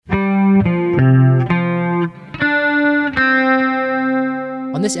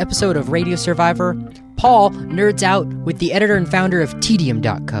On this episode of Radio Survivor, Paul nerds out with the editor and founder of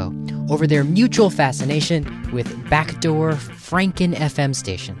Tedium.co over their mutual fascination with backdoor Franken FM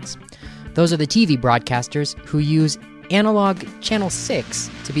stations. Those are the TV broadcasters who use analog channel 6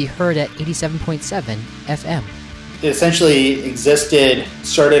 to be heard at 87.7 FM. It essentially existed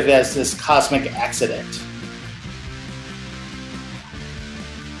sort of as this cosmic accident.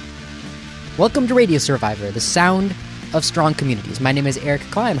 Welcome to Radio Survivor, the sound of strong communities. My name is Eric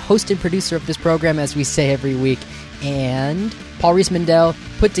Klein. I'm host and producer of this program, as we say every week, and Paul Rees-Mandel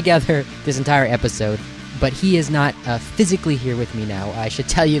put together this entire episode, but he is not physically here with me now. I should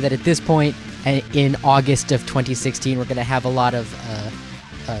tell you that at this point in August of 2016, we're going to have a lot of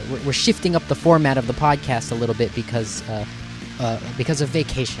we're shifting up the format of the podcast a little bit because of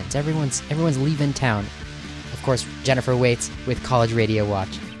vacations. Everyone's leaving town. Of course, Jennifer Waits with College Radio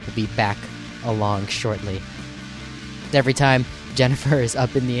Watch will be back along shortly. Every time Jennifer is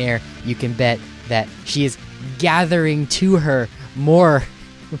up in the air, you can bet that she is gathering to her more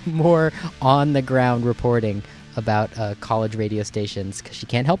on the ground reporting about college radio stations because she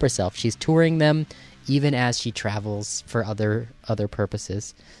can't help herself. She's touring them even as she travels for other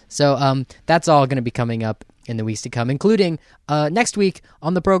purposes. So that's all going to be coming up in the weeks to come, including next week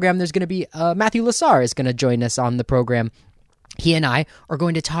on the program. There's going to be Matthew Lasar is going to join us on the program. He and I are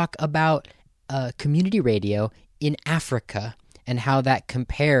going to talk about community radio in Africa and how that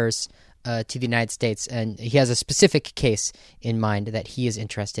compares to the United States. And he has a specific case in mind that he is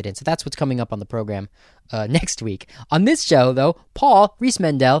interested in. So that's what's coming up on the program next week. On this show, though, Paul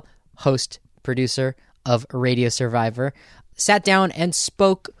Rees-Mandel, host, producer of Radio Survivor, sat down and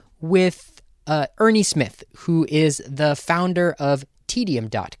spoke with Ernie Smith, who is the founder of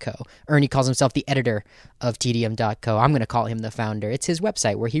Tedium.co. Ernie calls himself the editor of Tedium.co. I'm going to call him the founder. It's his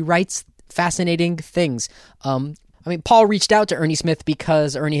website where he writes fascinating things. Paul reached out to Ernie Smith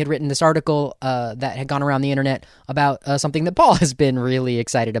because Ernie had written this article that had gone around the internet about something that Paul has been really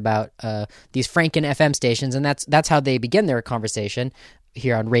excited about, these Franken FM stations, and that's how they begin their conversation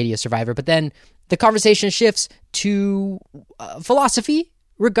here on Radio Survivor. But then the conversation shifts to philosophy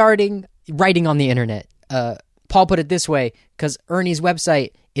regarding writing on the internet. Paul put it this way, because Ernie's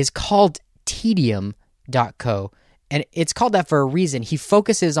website is called Tedium.co, and it's called that for a reason. He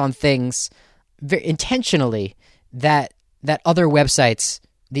focuses on things very intentionally that other websites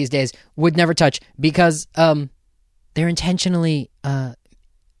these days would never touch because they're intentionally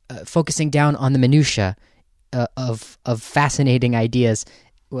focusing down on the minutia of fascinating ideas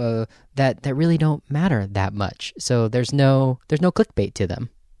that really don't matter that much. So there's no clickbait to them.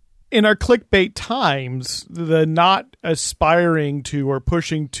 In our clickbait times, the not aspiring to or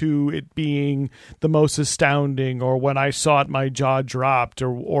pushing to it being the most astounding or when I saw it, my jaw dropped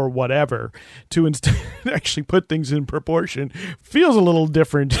or whatever, to instead actually put things in proportion feels a little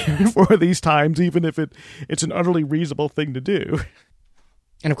different for these times, even if it's an utterly reasonable thing to do.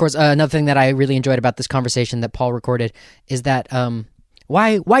 And of course, another thing that I really enjoyed about this conversation that Paul recorded is that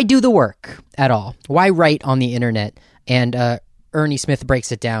why do the work at all? Why write on the internet? And Ernie Smith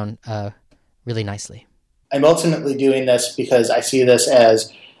breaks it down really nicely. I'm ultimately doing this because I see this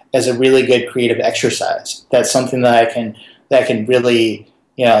as a really good creative exercise. That's something that I can really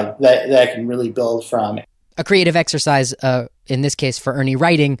that I can really build from. A creative exercise, in this case for Ernie,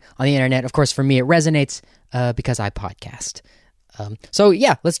 writing on the internet. Of course, for me, it resonates because I podcast. So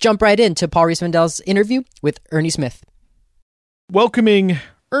yeah, let's jump right into Paul Rees-Mandel's interview with Ernie Smith. Welcoming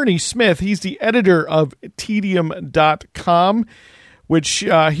Ernie Smith. He's the editor of Tedium.com, which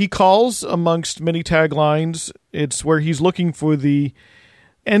he calls, amongst many taglines, it's where he's looking for the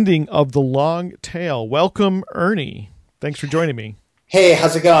ending of the long tail. Welcome, Ernie. Thanks for joining me. Hey,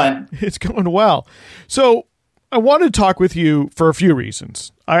 how's it going? It's going well. So I wanted to talk with you for a few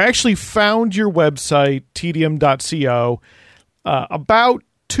reasons. I actually found your website, tedium.co, about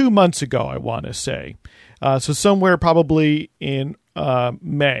 2 months ago, I want to say. So somewhere probably in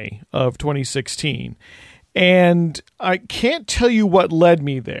May of 2016. And I can't tell you what led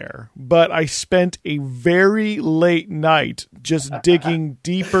me there, but I spent a very late night just digging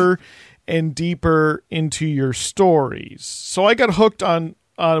deeper and deeper into your stories. So I got hooked on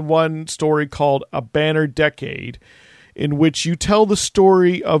one story called A Banner Decade, in which you tell the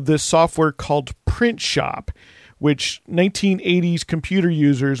story of this software called Print Shop, which 1980s computer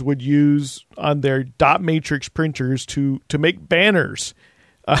users would use on their dot matrix printers to make banners,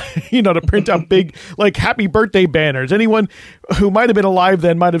 to print out big, like, happy birthday banners. Anyone who might have been alive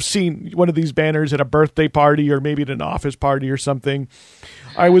then might have seen one of these banners at a birthday party or maybe at an office party or something.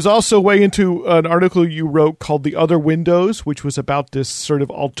 I was also way into an article you wrote called The Other Windows, which was about this sort of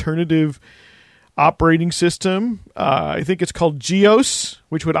alternative operating system. I think it's called GEOS,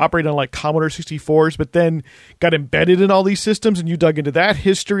 which would operate on like Commodore 64s, but then got embedded in all these systems, and you dug into that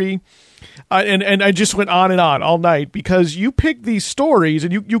history. And I just went on and on all night because you pick these stories,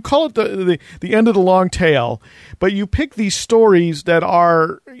 and you call it the end of the long tail, but you pick these stories that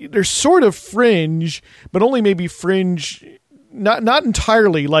they're sort of fringe, but only maybe fringe. Not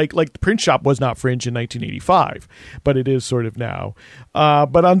entirely like the print shop was not fringe in 1985, but it is sort of now.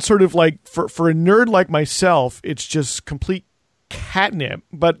 But on sort of like for a nerd like myself, it's just complete catnip.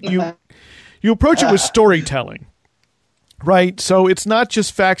 But you approach it with storytelling, right? So it's not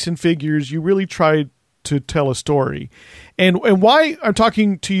just facts and figures. You really try to tell a story. And why I'm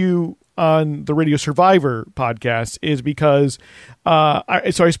talking to you on the Radio Survivor podcast is because I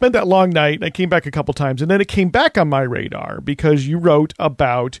spent that long night, and I came back a couple times, and then it came back on my radar because you wrote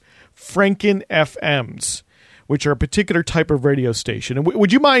about Franken FMs, which are a particular type of radio station. And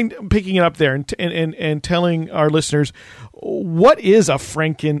would you mind picking it up there and telling our listeners, what is a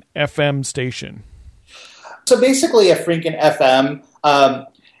Franken FM station? So basically a Franken FM,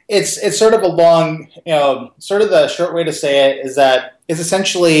 it's sort of a long, sort of the short way to say it is that it's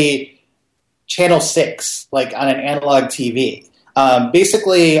essentially Channel 6, like on an analog TV.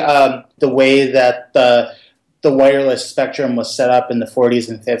 Basically, the way that the wireless spectrum was set up in the 40s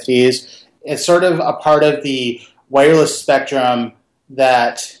and 50s, it's sort of a part of the wireless spectrum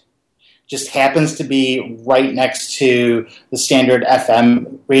that just happens to be right next to the standard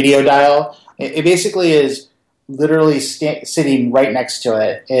FM radio dial. It basically is literally sitting right next to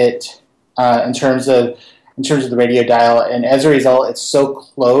it. In terms of the radio dial, and as a result, it's so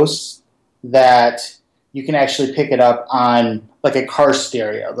close that you can actually pick it up on like a car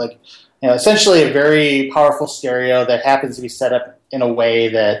stereo, like essentially a very powerful stereo that happens to be set up in a way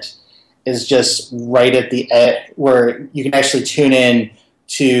that is just right at the edge where you can actually tune in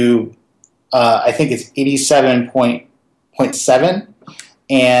to I think it's 87.7,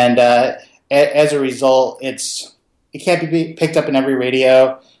 and as a result, it can't be picked up in every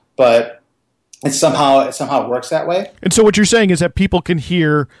radio, but it somehow works that way. And so what you're saying is that people can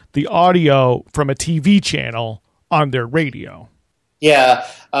hear the audio from a TV channel on their radio. Yeah.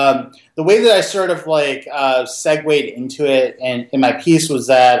 The way that I sort of segued into it and in my piece was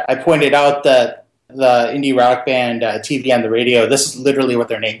that I pointed out that the indie rock band TV on the radio, this is literally what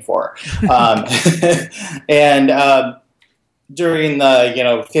they're named for. And during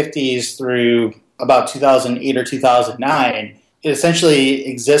the 50s through about 2008 or 2009, it essentially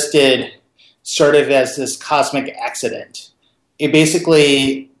existed sort of as this cosmic accident. It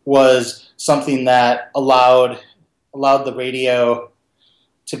basically was something that allowed the radio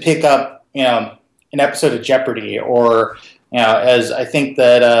to pick up, an episode of Jeopardy, or as I think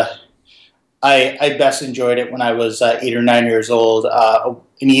that I best enjoyed it when I was 8 or 9 years old.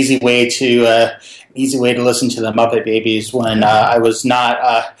 An easy way to listen to the Muppet Babies when I was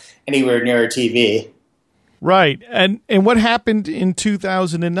not anywhere near a TV. Right. And what happened in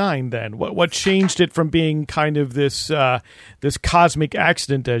 2009 then? What changed it from being kind of this cosmic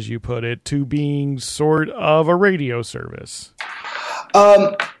accident, as you put it, to being sort of a radio service?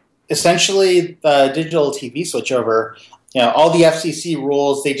 Essentially, the digital TV switchover, all the FCC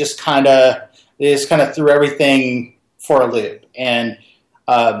rules, they just kind of threw everything for a loop. And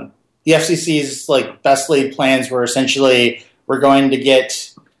the FCC's best laid plans were essentially, we're going to get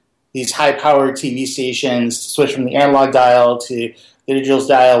these high-powered TV stations to switch from the analog dial to the digital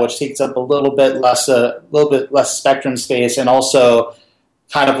dial, which takes up a little bit less spectrum space, and also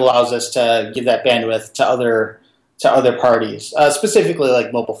kind of allows us to give that bandwidth to other parties, specifically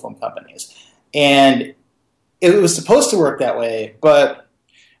like mobile phone companies. And it was supposed to work that way, but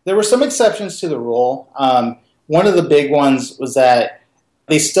there were some exceptions to the rule. One of the big ones was that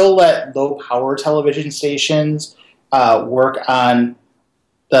they still let low-power television stations work on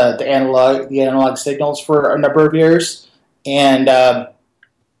the analog signals for a number of years, and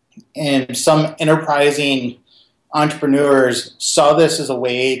some enterprising entrepreneurs saw this as a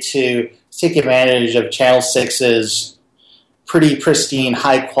way to take advantage of Channel 6's pretty pristine,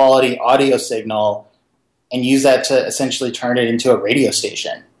 high-quality audio signal and use that to essentially turn it into a radio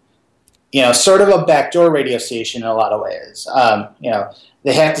station. Sort of a backdoor radio station in a lot of ways.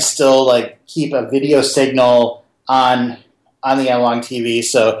 They have to still keep a video signal on the analog TV.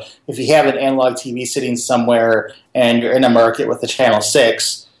 So if you have an analog TV sitting somewhere and you're in a market with a Channel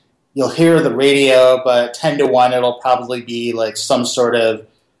 6, you'll hear the radio, but 10 to 1, it'll probably be some sort of,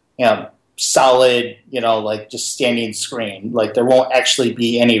 solid, just standing screen. There won't actually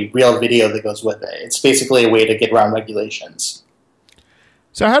be any real video that goes with it. It's basically a way to get around regulations.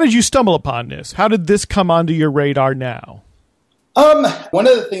 So how did you stumble upon this? How did this come onto your radar now? One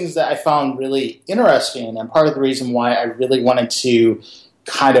of the things that I found really interesting, and part of the reason why I really wanted to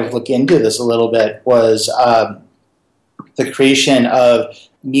kind of look into this a little bit, was the creation of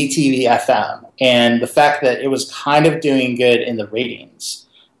MeTV FM and the fact that it was kind of doing good in the ratings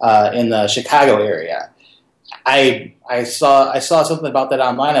in the Chicago area. I saw something about that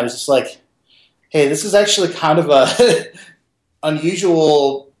online. I was just like, hey, this is actually kind of a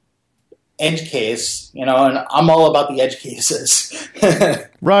unusual edge case, and I'm all about the edge cases.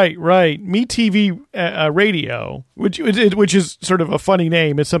 Right. MeTV Radio, which is sort of a funny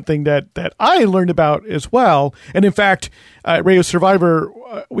name, is something that I learned about as well. And in fact, Radio Survivor,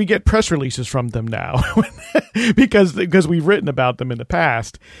 we get press releases from them now because we've written about them in the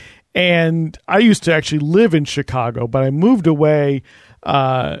past. And I used to actually live in Chicago, but I moved away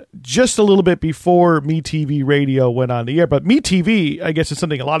just a little bit before MeTV Radio went on the air. But MeTV, I guess, is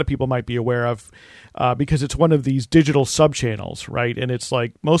something a lot of people might be aware of because it's one of these digital subchannels, right? And it's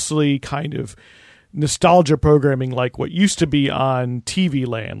like mostly kind of nostalgia programming, like what used to be on TV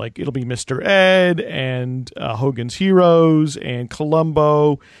Land. Like it'll be Mr. Ed and Hogan's Heroes and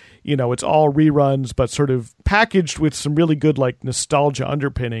Columbo. It's all reruns, but sort of packaged with some really good like nostalgia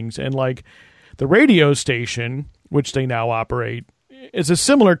underpinnings. And like the radio station, which they now operate, is a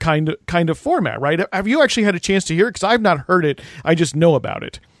similar kind of format, right? Have you actually had a chance to hear it? Because I've not heard it. I just know about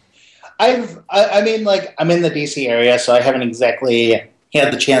it. I mean, like, I'm in the DC area, so I haven't exactly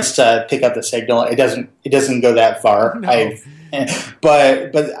had the chance to pick up the signal. It doesn't go that far. No.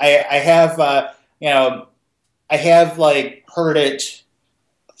 But I have, I have like heard it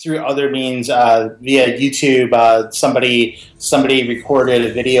through other means via YouTube. Somebody recorded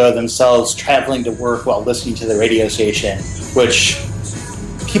a video of themselves traveling to work while listening to the radio station, which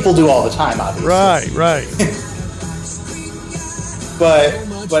people do all the time, obviously. Right.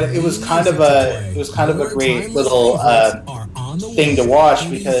 but it was kind of a great little thing to watch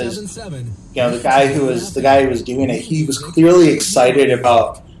because the guy who was doing it, he was clearly excited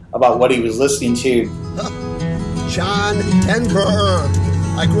about what he was listening to. John Denver.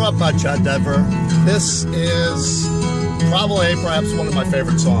 I grew up on John Denver. This is perhaps one of my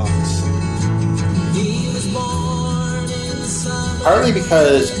favorite songs. Partly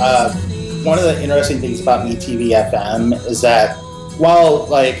because one of the interesting things about MeTV FM is that while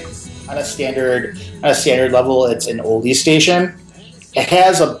like on a standard level it's an oldie station, it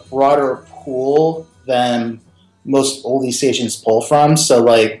has a broader pool than most oldie stations pull from. So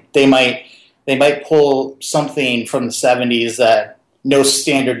like they might pull something from the 70s that no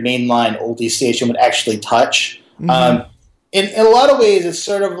standard mainline oldie station would actually touch. Mm-hmm. In a lot of ways, it's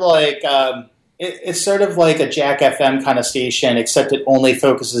sort of like it's sort of like a Jack FM kind of station, except it only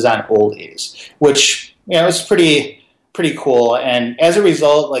focuses on oldies, which is pretty cool. And as a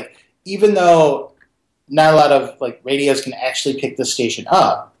result, like even though not a lot of like radios can actually pick this station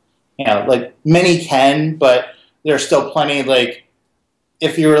up, like many can, but there are still plenty like.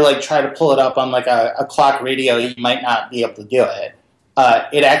 If you were like try to pull it up on like a clock radio, you might not be able to do it.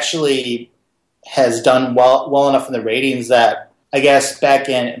 It actually has done well enough in the ratings that I guess back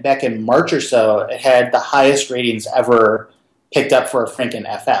in March or so, it had the highest ratings ever picked up for a Franken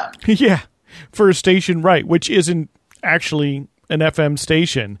FM. Yeah, for a station, right, which isn't actually an FM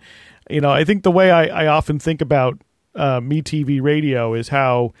station. I think the way I often think about MeTV Radio is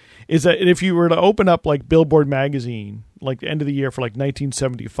that if you were to open up like Billboard magazine, like the end of the year for like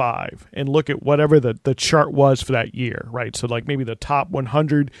 1975, and look at whatever the chart was for that year, right? So like maybe the top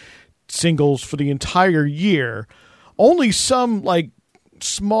 100 singles for the entire year, only some like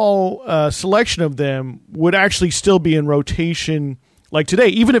small selection of them would actually still be in rotation like today,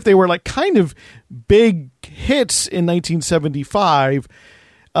 even if they were like kind of big hits in 1975.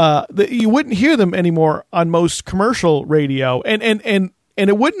 You wouldn't hear them anymore on most commercial radio, and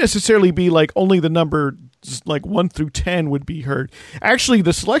it wouldn't necessarily be like only the number like 1 through 10 would be heard. Actually,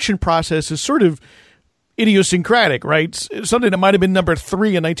 the selection process is sort of idiosyncratic, right? Something that might have been number 3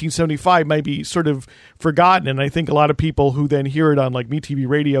 in 1975 might be sort of forgotten, and I think a lot of people who then hear it on like MeTV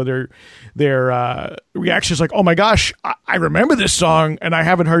Radio, their reaction is like, "Oh my gosh, I remember this song, and I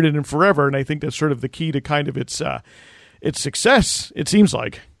haven't heard it in forever." And I think that's sort of the key to kind of its success. It seems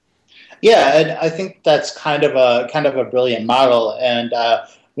like. Yeah, and I think that's kind of a brilliant model. And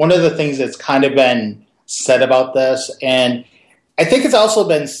one of the things that's kind of been said about this, and I think it's also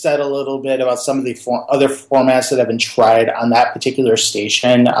been said a little bit about some of the other formats that have been tried on that particular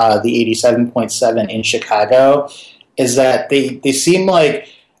station, the 87.7 in Chicago, is that they seem like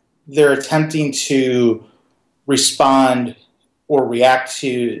they're attempting to respond or react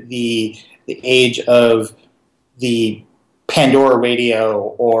to the age of the Pandora Radio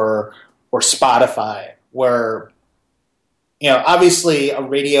or Spotify, where obviously a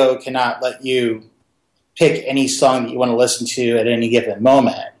radio cannot let you pick any song that you want to listen to at any given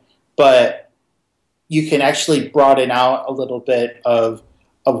moment, but you can actually broaden out a little bit of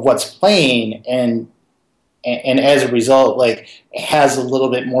what's playing, and as a result, like, it has a little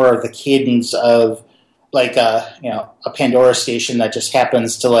bit more of the cadence of like a Pandora station that just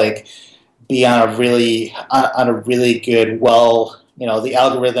happens to like be on a really good, the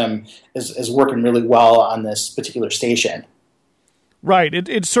algorithm is working really well on this particular station. Right.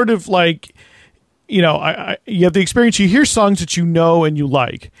 It's sort of like, you have the experience, you hear songs that you know and you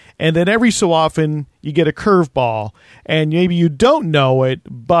like, and then every so often you get a curveball, and maybe you don't know it,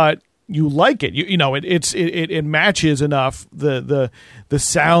 but you like it. It matches enough the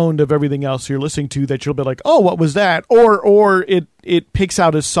sound of everything else you're listening to that you'll be like, oh, what was that? Or it picks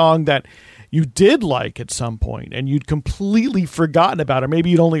out a song that you did like at some point and you'd completely forgotten about, or maybe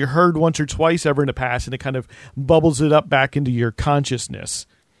you'd only heard once or twice ever in the past, and it kind of bubbles it up back into your consciousness.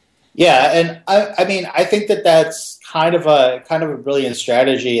 Yeah, and I think that's kind of a brilliant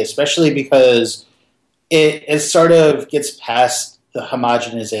strategy, especially because it sort of gets past the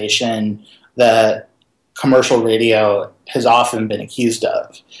homogenization that commercial radio has often been accused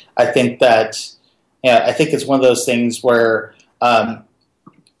of. I think it's one of those things where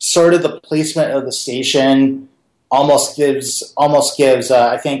sort of the placement of the station almost gives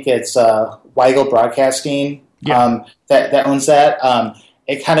I think it's Weigel Broadcasting that owns that.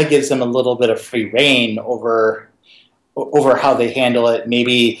 It kind of gives them a little bit of free reign over how they handle it,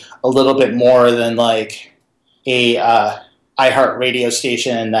 maybe a little bit more than like a iHeart radio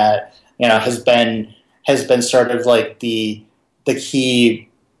station that has been sort of like the key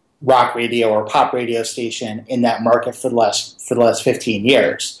rock radio or pop radio station in that market for the last 15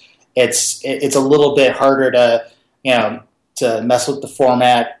 years. It's a little bit harder to mess with the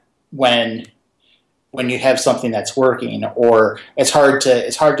format when you have something that's working, or it's hard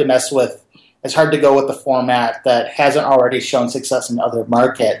to go with the format that hasn't already shown success in other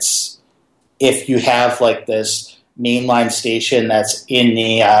markets if you have like this mainline station that's in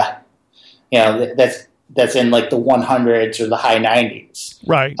the that's in like the 100s or the high 90s,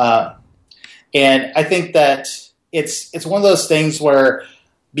 right? And I think that it's one of those things where,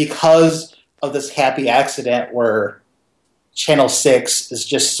 because of this happy accident where Channel 6 is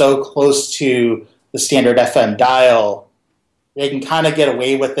just so close to the standard FM dial, they can kind of get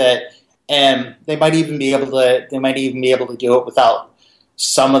away with it, and they might even be able to do it without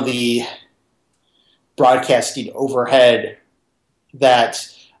some of the broadcasting overhead that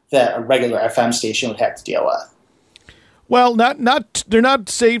a regular FM station would have to deal with. Well, they're not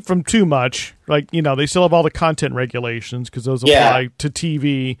saved from too much. Like, they still have all the content regulations, because those apply to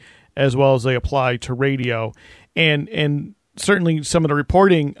TV as well as they apply to radio, and certainly some of the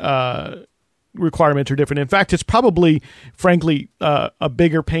reporting requirements are different. In fact, it's probably, frankly, a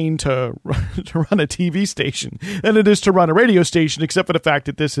bigger pain to run a TV station than it is to run a radio station, except for the fact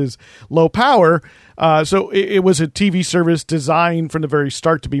that this is low power. So it was a TV service designed from the very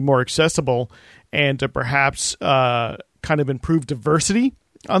start to be more accessible and to perhaps kind of improve diversity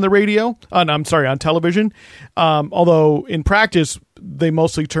on the radio, on television. Although in practice, they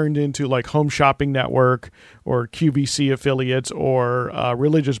mostly turned into like Home Shopping Network or QVC affiliates or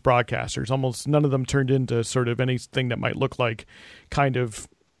religious broadcasters. Almost none of them turned into sort of anything that might look like kind of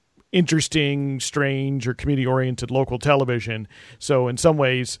interesting, strange, or community-oriented local television. So in some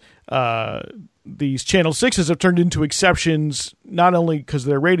ways, these Channel 6s have turned into exceptions, not only because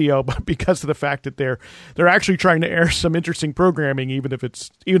they're radio, but because of the fact that they're actually trying to air some interesting programming, even if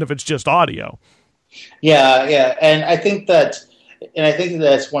it's just audio. Yeah, and I think that's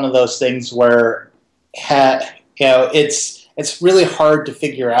one of those things where it's really hard to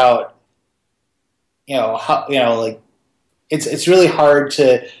figure out, how, like it's really hard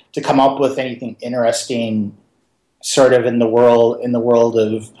to come up with anything interesting sort of in the world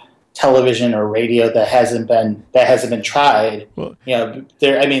of television or radio that hasn't been tried. Well, in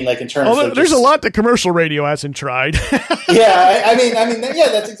terms of there's a lot that commercial radio hasn't tried. Yeah,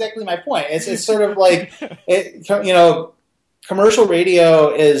 that's exactly my point. It's sort of like commercial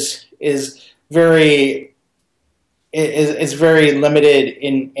radio is very limited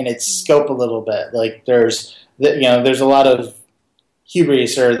in its scope a little bit. Like there's a lot of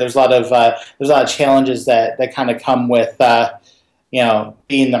hubris, or there's a lot of challenges that kind of come with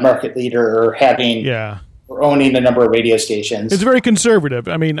being the market leader or having or owning a number of radio stations. It's very conservative.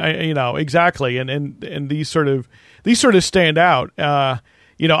 I mean, exactly, and these sort of stand out. I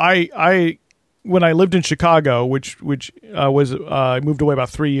when I lived in Chicago, which was I moved away about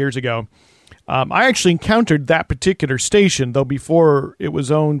 3 years ago. I actually encountered that particular station, though, before it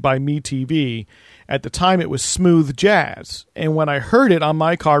was owned by MeTV. At the time, it was smooth jazz. And when I heard it on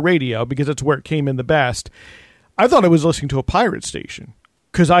my car radio, because that's where it came in the best, I thought I was listening to a pirate station.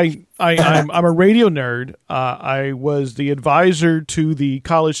 Because I'm a radio nerd. I was the advisor to the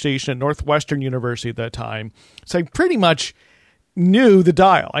college station at Northwestern University at that time. So I pretty much knew the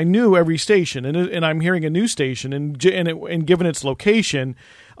dial. I knew every station, and I'm hearing a new station, and given its location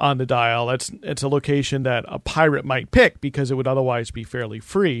on the dial, it's a location that a pirate might pick because it would otherwise be fairly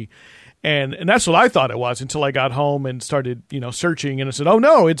free. And that's what I thought it was until I got home and started, searching, and I said, "Oh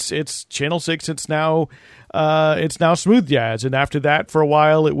no, it's Channel 6. It's now smooth jazz." And after that, for a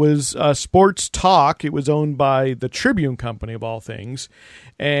while, it was Sports Talk. It was owned by the Tribune Company of all things,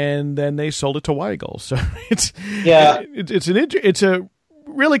 and then they sold it to Weigel. So it's a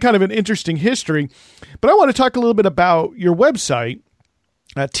really kind of an interesting history. But I want to talk a little bit about your website,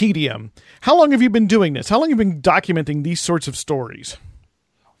 TDM. How long have you been doing this? How long have you been documenting these sorts of stories?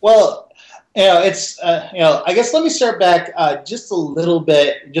 Well, it's I guess let me start back just a little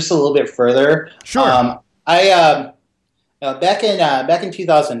bit further. Sure. Back in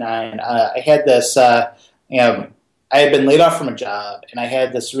 2009, I had this. I had been laid off from a job, and I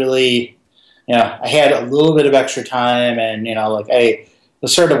had this really, I had a little bit of extra time, and I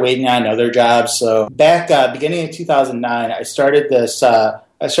was sort of waiting on other jobs. So back beginning of 2009, I started this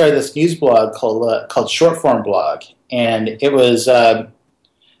news blog called Short Form Blog, and it was.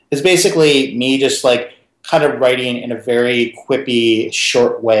 It's basically me just like kind of writing in a very quippy,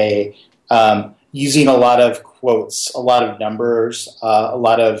 short way, using a lot of quotes, a lot of numbers, a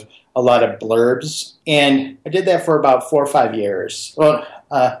lot of blurbs, and I did that for about 4 or 5 years. Well,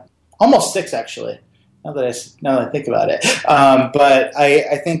 almost 6 actually. Now that I think about it, but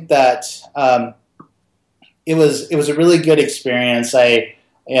I think that it was a really good experience. I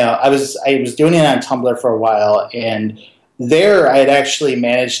was doing it on Tumblr for a while, and there, I had actually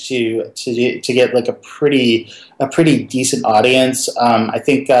managed to get like a pretty decent audience. I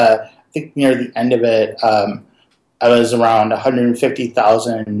think near the end of it, I was around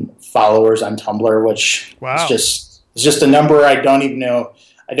 150,000 followers on Tumblr, which is just a number I don't even know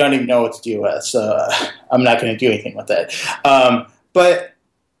what to do with. So I'm not going to do anything with it. But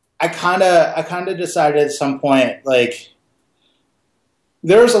I kind of decided at some point, like,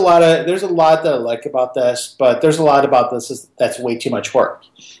 there's a lot that I like about this, but there's a lot about this that's way too much work.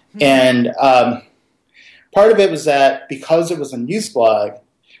 And part of it was that because it was a news blog,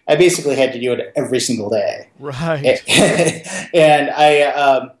 I basically had to do it every single day. Right. And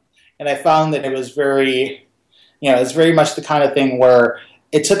I found that it was very, it's very much the kind of thing where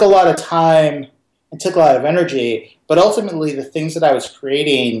it took a lot of time, it took a lot of energy, but ultimately the things that I was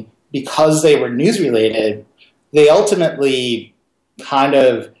creating, because they were news related, they ultimately kind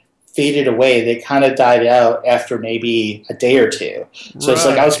of faded away. They kind of died out after maybe a day or two. So It's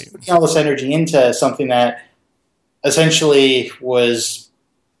like I was putting all this energy into something that essentially was,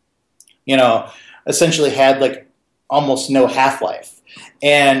 essentially had like almost no half-life.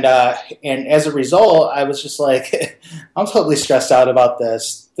 And as a result, I was just like, I'm totally stressed out about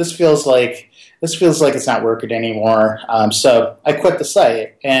this. This feels like it's not working anymore. So I quit the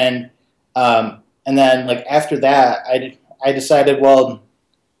site, and then like after that, I decided, well,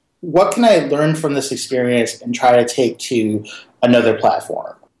 what can I learn from this experience and try to take to another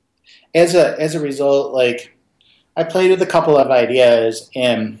platform? As a result, like, I played with a couple of ideas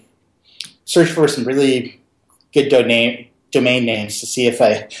and searched for some really good domain names to see if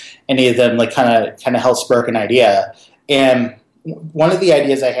any of them like kind of helped spark an idea. And one of the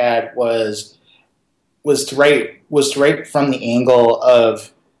ideas I had was to write from the angle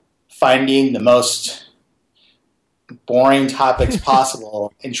of finding the most boring topics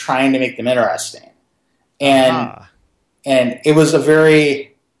possible and trying to make them interesting. And it was a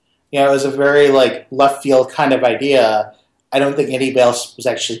very like left field kind of idea. I don't think anybody else was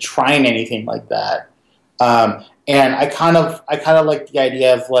actually trying anything like that. And I kind of like the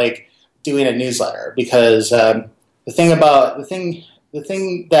idea of like doing a newsletter, because the thing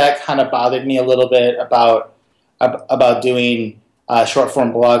that kind of bothered me a little bit about doing a short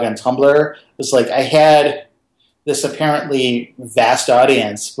form blog on Tumblr was like I had this apparently vast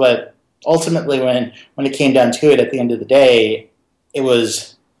audience, but ultimately when it came down to it, at the end of the day, it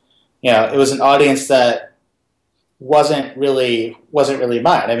was an audience that wasn't really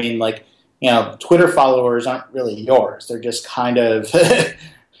mine. I mean, like, Twitter followers aren't really yours. They're just kind of,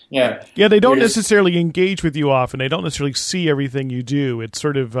 Yeah, they don't necessarily engage with you often. They don't necessarily see everything you do. It's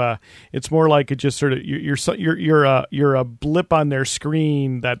sort of, it's more like it just sort of you're a blip on their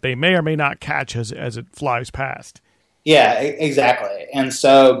screen that they may or may not catch as it flies past. Yeah, exactly. And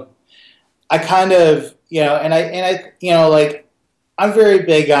so I kind of, and I like I'm very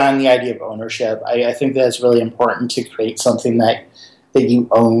big on the idea of ownership. I think that it's really important to create something that you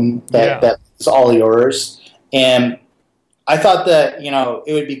own, that is all yours. And I thought that,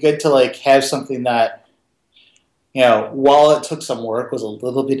 it would be good to like have something that, while it took some work, was a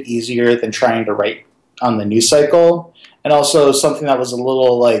little bit easier than trying to write on the news cycle, and also something that was a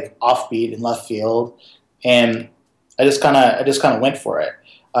little like offbeat and left field. And I just kind of went for it.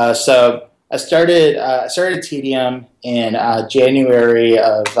 So I started TDM in January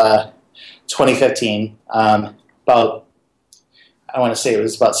of 2015. About, I want to say it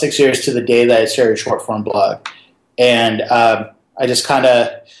was about 6 years to the day that I started Short Form Blog, and I just kind of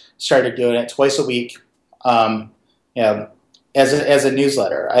started doing it twice a week. As a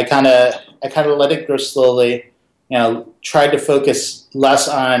newsletter. I kind of let it grow slowly. Tried to focus less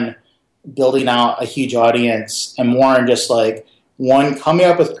on building out a huge audience and more on just like, one, coming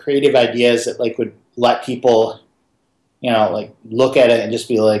up with creative ideas that like would let people, like look at it and just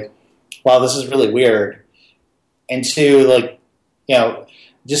be like, wow, this is really weird. And two, like,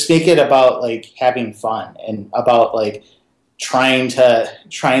 just make it about like having fun and about like trying to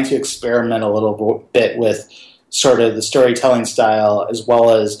experiment a little bit with sort of the storytelling style as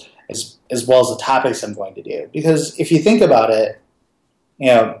well as the topics I'm going to do. Because if you think about it,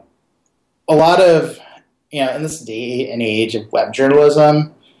 a lot of, in this day and age of web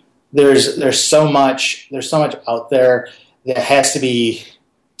journalism, there's so much out there that has to be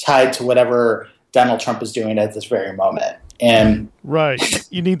tied to whatever Donald Trump is doing at this very moment. And right,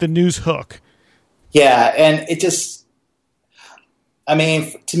 you need the news hook. Yeah, and it just, to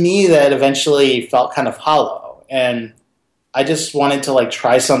me, that eventually felt kind of hollow, and I just wanted to like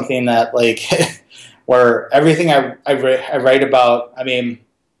try something that like where everything I write about.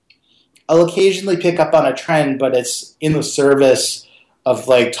 I'll occasionally pick up on a trend, but it's in the service of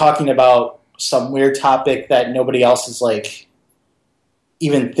like talking about some weird topic that nobody else is like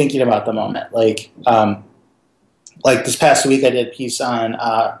even thinking about at the moment. Like this past week, I did a piece on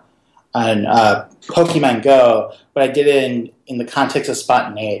Pokemon Go, but I did it in the context of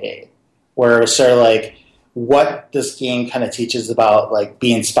spontaneity, where it was sort of like what this game kind of teaches about like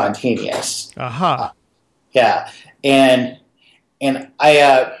being spontaneous. Yeah, and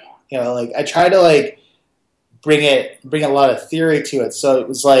I I try to like bring a lot of theory to it. So it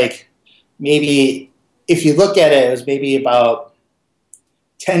was like maybe if you look at it, it was maybe about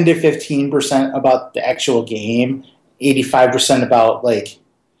 10 to 15% about the actual game, 85% about like,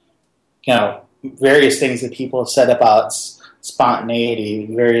 various things that people have said about spontaneity,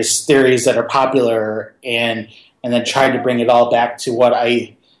 various theories that are popular, and then tried to bring it all back to what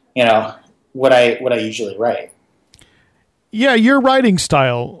I usually write. Yeah, your writing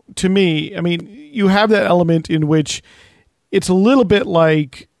style, to me, you have that element in which it's a little bit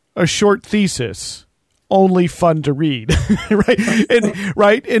like a short thesis, only fun to read,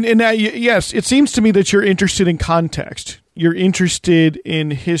 right? And that, yes, it seems to me that you're interested in context, you're interested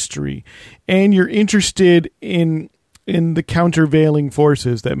in history, and you're interested in the countervailing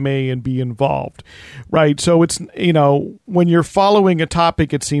forces that may and be involved, right? So it's, when you're following a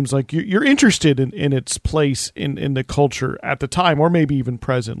topic, it seems like you're interested in its place in the culture at the time, or maybe even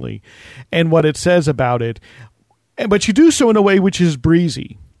presently, and what it says about it. But you do so in a way which is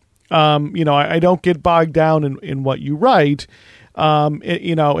breezy. I don't get bogged down in what you write, and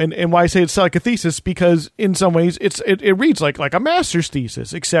why I say it's like a thesis, because in some ways it reads like a master's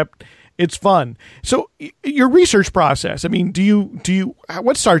thesis, except it's fun. So your research process, do you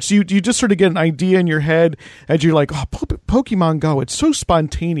what starts? Do you just sort of get an idea in your head as you're like, oh, Pokemon Go, it's so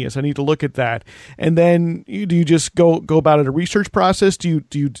spontaneous, I need to look at that, and then do you just go about it a research process? Do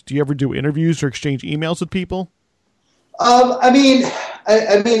you ever do interviews or exchange emails with people? I've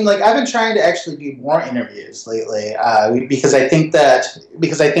been trying to actually do more interviews lately, because I think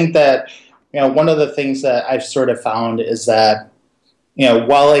that one of the things that I've sort of found is that,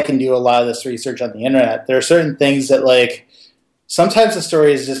 while I can do a lot of this research on the internet, there are certain things that like sometimes the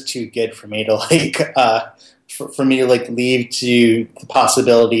story is just too good for me to like for me to like leave to the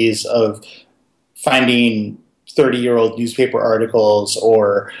possibilities of finding 30-year-old newspaper articles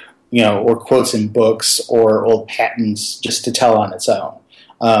or quotes in books or old patents just to tell on its own.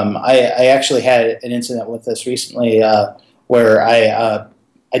 I actually had an incident with this recently where I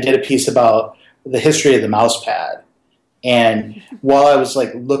did a piece about the history of the mouse pad. And while I was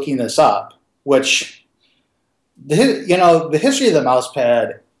like looking this up, which the history of the mouse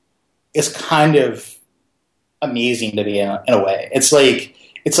pad is kind of amazing to me in a way. It's like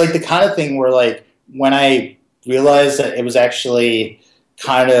the kind of thing where like when I realized that it was actually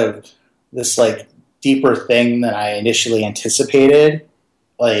kind of this like deeper thing than I initially anticipated,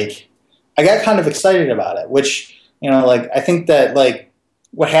 like I got kind of excited about it, which like I think that like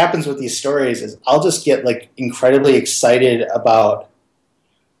what happens with these stories is I'll just get like incredibly excited about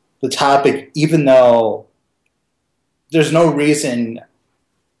the topic, even though there's no reason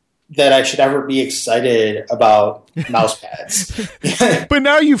that I should ever be excited about mouse pads. But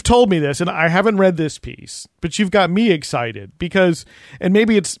now you've told me this, and I haven't read this piece, but you've got me excited because, and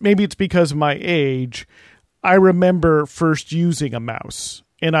maybe it's because of my age, I remember first using a mouse,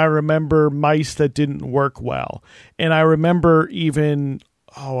 and I remember mice that didn't work well. And I remember even,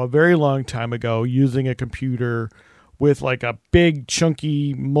 a very long time ago, using a computer with like a big,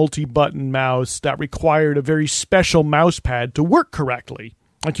 chunky, multi-button mouse that required a very special mouse pad to work correctly.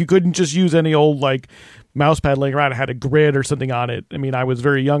 Like you couldn't just use any old like mouse pad laying around. It had a grid or something on it. I mean, I was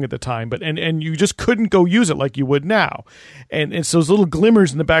very young at the time, but and you just couldn't go use it like you would now. And it's those little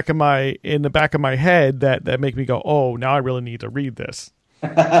glimmers in the back of my head that make me go, oh, now I really need to read this.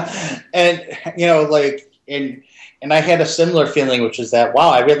 And like and I had a similar feeling, which is that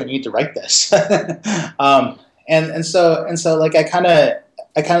wow, I really need to write this. And so like I kind of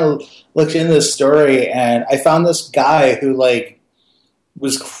looked into this story, and I found this guy who like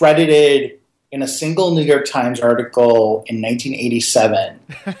was credited in a single New York Times article in 1987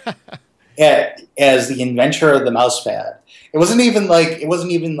 as the inventor of the mouse pad. It wasn't even like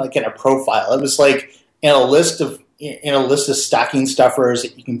in a profile. It was like in a list of stocking stuffers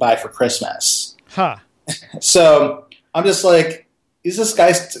that you can buy for Christmas. Huh. So I'm just like, is this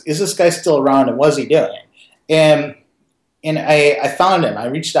guy still around, and what's he doing? And I found him. I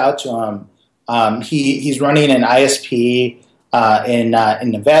reached out to him. He's running an ISP in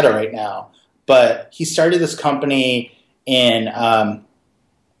Nevada right now, but he started this company in the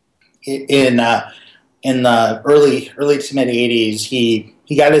early to mid '80s. He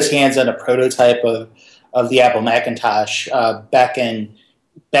got his hands on a prototype of the Apple Macintosh back in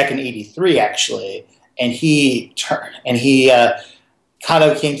 '83 actually, and he kind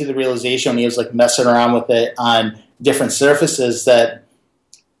of came to the realization when he was like messing around with it on different surfaces that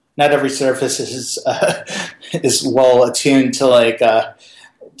not every surface is well attuned to like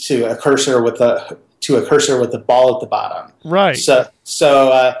to a cursor with a ball at the bottom. Right. So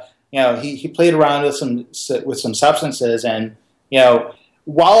he played around with some substances, and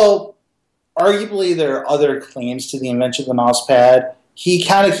while arguably there are other claims to the invention of the mouse pad, he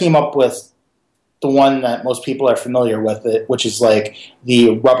kind of came up with the one that most people are familiar with, which is like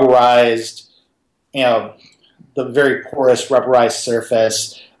the rubberized, the very porous rubberized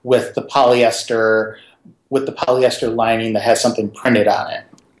surface with the polyester lining that has something printed on it.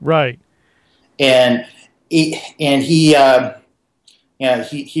 Right. And he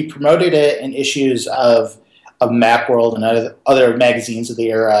promoted it in issues of Macworld and other magazines of the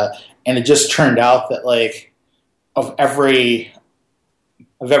era, and it just turned out that like of every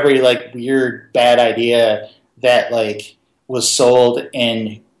like weird bad idea that like was sold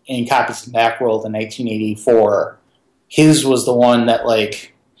in copies of Macworld in 1984, his was the one that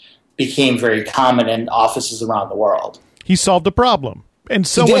like became very common in offices around the world. He solved the problem. And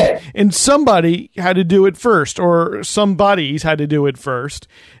somebody had to do it first, or somebody's had to do it first,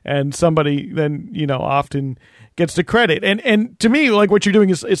 and somebody then, often gets the credit. And to me, like what you're doing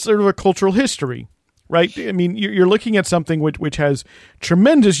is it's sort of a cultural history, right? I mean, you're looking at something which has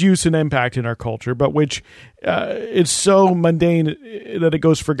tremendous use and impact in our culture, but which is so mundane that it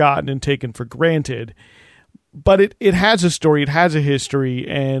goes forgotten and taken for granted. But it has a story, it has a history,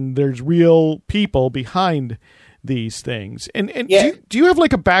 and there's real people behind these things. And yeah. do you have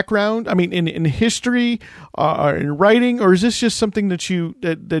like a background? I mean, in history, or in writing, or is this just something that you've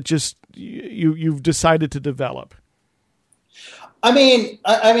decided to develop? I mean,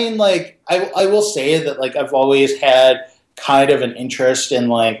 like I will say that like I've always had kind of an interest in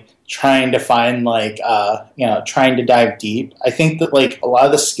like trying to find like trying to dive deep. I think that like a lot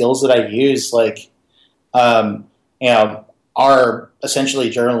of the skills that I use like are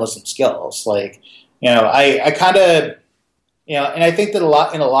essentially journalism skills. Like I kind of and I think that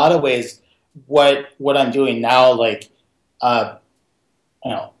in a lot of ways what I'm doing now, like a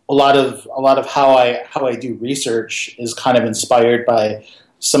lot of how I do research is kind of inspired by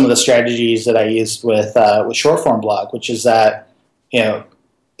some of the strategies that I used with short form blog, which is that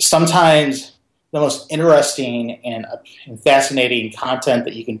sometimes the most interesting and fascinating content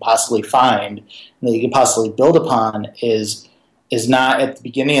that you can possibly find and that you can possibly build upon is not at the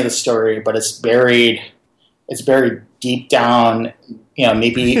beginning of the story, but it's buried deep down,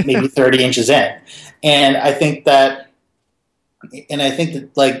 maybe 30 inches in. And I think that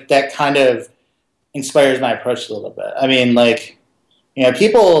like that kind of inspires my approach a little bit. I mean, like,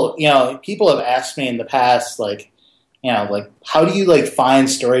 people have asked me in the past, like, like how do you like find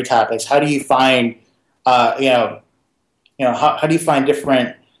story topics? How do you find, how do you find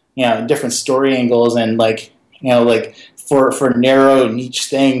different different story angles and like for narrow niche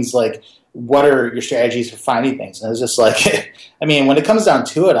things, like what are your strategies for finding things? And it was just like, I mean, when it comes down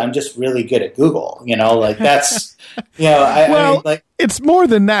to it, I'm just really good at Google, like that's, I mean, like, it's more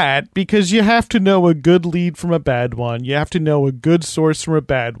than that, because you have to know a good lead from a bad one. You have to know a good source from a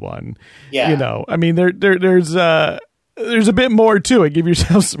bad one. Yeah. I mean, there's a bit more to it. Give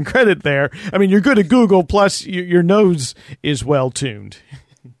yourself some credit there. I mean, you're good at Google, plus your nose is well tuned.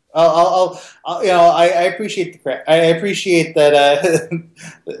 I appreciate the credit. I appreciate that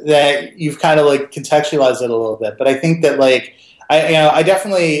that you've kind of like contextualized it a little bit. But I think that like I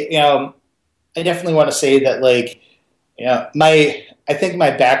definitely want to say that like I think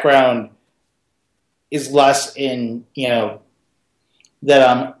my background is less in that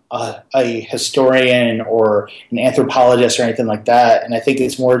I'm a historian or an anthropologist or anything like that, and I think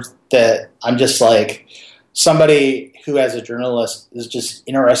it's more that I'm just like somebody who, as a journalist, is just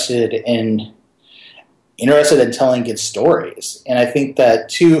interested in telling good stories. And I think that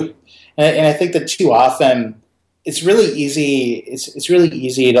too often it's really easy. It's really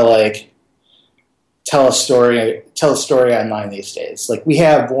easy to like tell a story online these days. Like we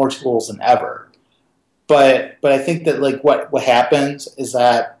have more tools than ever. But I think that like what happens is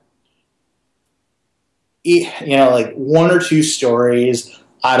that like 1 or 2 stories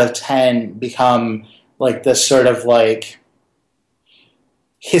out of 10 become like this sort of like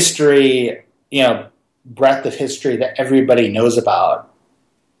history, breadth of history that everybody knows about,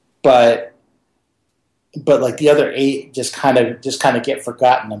 but like the other 8 just kind of get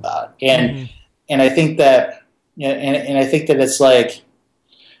forgotten about, and I think that and I think that it's like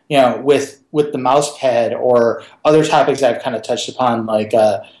with the Mousepad or other topics I've kind of touched upon, like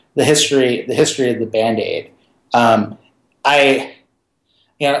the history of the Band-Aid.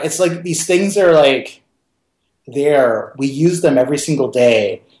 It's like these things are like we use them every single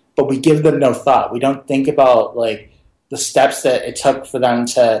day, but we give them no thought. We don't think about like the steps that it took for them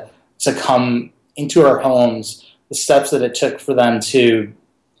to come into our homes, the steps that it took for them to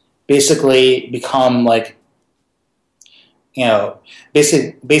basically become like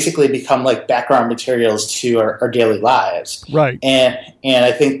basically become like background materials to our daily lives. Right. And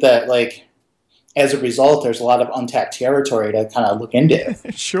I think that like as a result, there's a lot of untapped territory to kind of look into.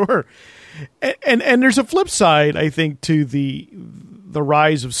 Sure. And there's a flip side, I think, to the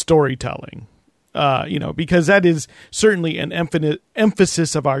rise of storytelling, because that is certainly an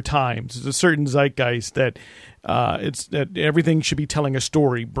emphasis of our times. There's a certain zeitgeist that that everything should be telling a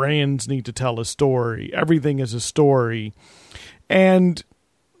story. Brands need to tell a story. Everything is a story. And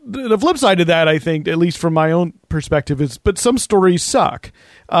the flip side of that, I think, at least from my own perspective, is, but some stories suck.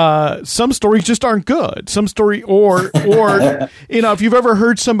 Some stories just aren't good. Some story, or if you've ever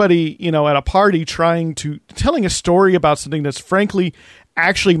heard somebody, at a party telling a story about something that's frankly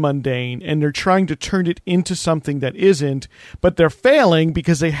actually mundane, and they're trying to turn it into something that isn't, but they're failing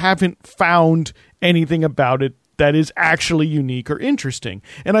because they haven't found anything about it that is actually unique or interesting.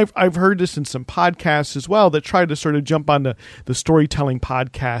 And I've heard this in some podcasts as well that try to sort of jump on the storytelling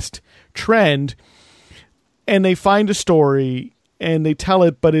podcast trend, and they find a story and they tell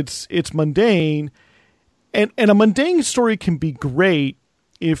it, but it's mundane. And a mundane story can be great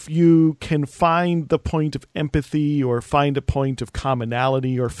if you can find the point of empathy or find a point of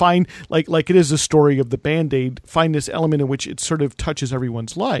commonality, or find, like it is a story of the Band-Aid, find this element in which it sort of touches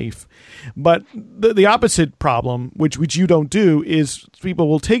everyone's life. But the opposite problem, which you don't do, is people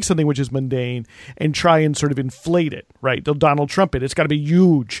will take something which is mundane and try and sort of inflate it, right? They'll Donald Trump it. It's got to be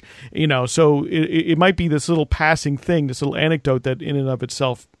huge, so it might be this little passing thing, this little anecdote that in and of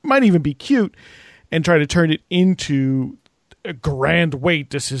itself might even be cute, and try to turn it into a grand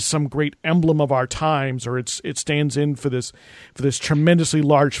weight. This is some great emblem of our times, or it stands in for this tremendously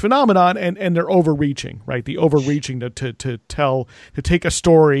large phenomenon, and they're overreaching, right? The overreaching to take a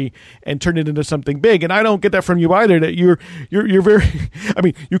story and turn it into something big. And I don't get that from you either, that you're very, I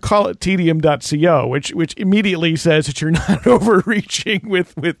mean, you call it tedium.co, which immediately says that you're not overreaching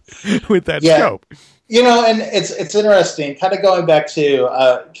with that scope. And it's interesting, kind of going back to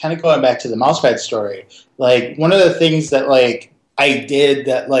the Mousepad story. Like, one of the things that like I did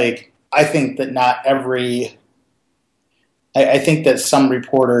that like I think that not every, I think that some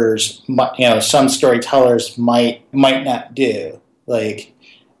reporters, some storytellers might not do, like,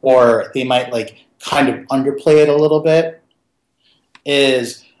 or they might like kind of underplay it a little bit,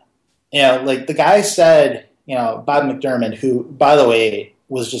 is, like the guy said, Bob McDermott, who, by the way,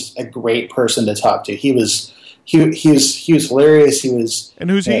 was just a great person to talk to. He was hilarious. And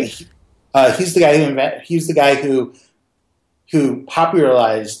who's he? He's the guy who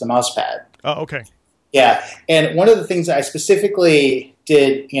popularized the Mousepad. Oh, okay. Yeah, and one of the things I specifically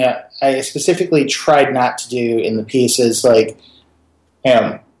did, I specifically tried not to do in the piece is like,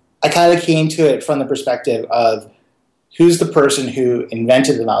 I kind of came to it from the perspective of who's the person who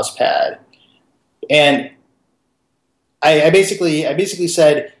invented the mouse pad, and I basically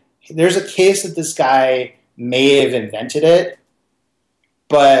said there's a case that this guy may have invented it,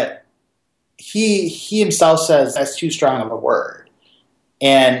 but he himself says that's too strong of a word,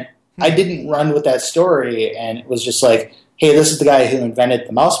 and I didn't run with that story, and it was just like, hey, this is the guy who invented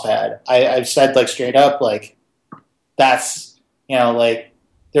the mouse pad. I've said like straight up, like that's, like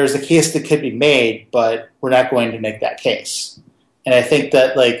there's a case that could be made, but we're not going to make that case. And I think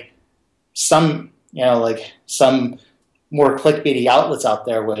that like some more clickbaity outlets out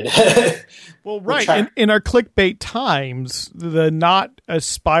there would. Well, right. In our clickbait times, the not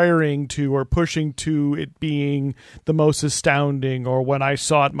aspiring to or pushing to it being the most astounding or when I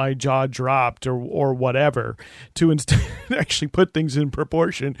saw it, my jaw dropped or whatever, to instead actually put things in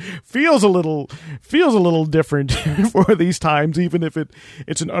proportion feels a little different for these times, even if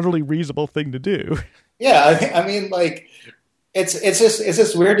it's an utterly reasonable thing to do. Yeah. I mean, like it's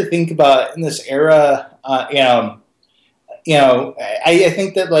just weird to think about in this era. I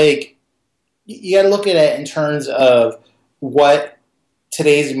think that like, you got to look at it in terms of what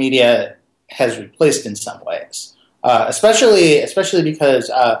today's media has replaced in some ways, especially because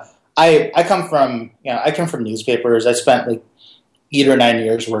I come from newspapers. I spent like 8 or 9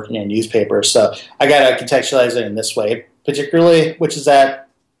 years working in newspapers, so I got to contextualize it in this way, particularly, which is that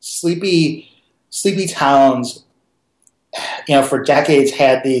sleepy towns, for decades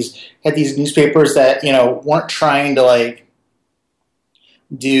had these newspapers that weren't trying to like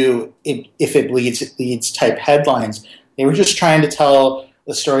do if it leads type headlines. They were just trying to tell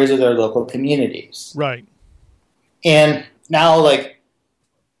the stories of their local communities. Right. And now, like,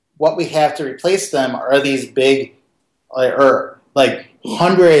 what we have to replace them are these big, or like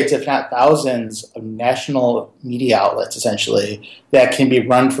hundreds, if not thousands, of national media outlets, essentially, that can be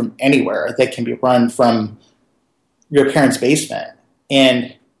run from anywhere, that can be run from your parents' basement.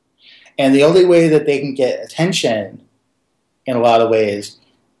 And the only way that they can get attention in a lot of ways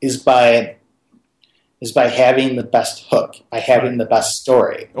is by having the best hook, by having the best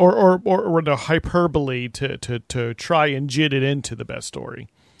story, or the hyperbole to try and jit it into the best story.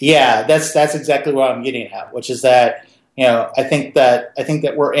 Yeah, that's exactly what I'm getting at, which is that I think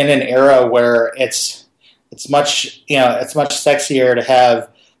that we're in an era where it's much sexier to have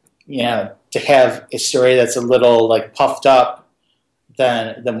a story that's a little like puffed up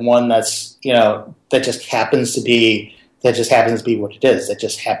than one that's that just happens to be what it is. That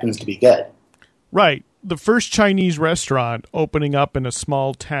just happens to be good. Right. The first Chinese restaurant opening up in a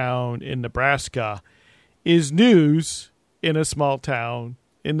small town in Nebraska is news in a small town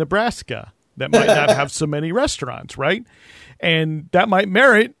in Nebraska that might not have so many restaurants, right? And that might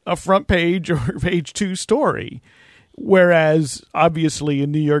merit a front page or page 2 story. Whereas, obviously,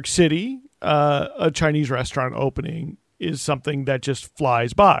 in New York City, a Chinese restaurant opening is something that just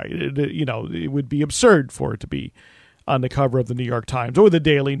flies by. It would be absurd for it to be on the cover of the New York Times or the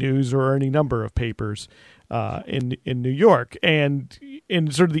Daily News or any number of papers in New York. And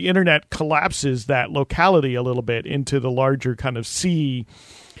sort of the internet collapses that locality a little bit into the larger kind of sea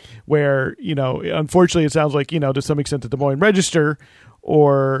where, unfortunately it sounds like, to some extent the Des Moines Register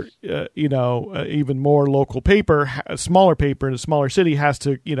or, even more local paper, a smaller paper in a smaller city has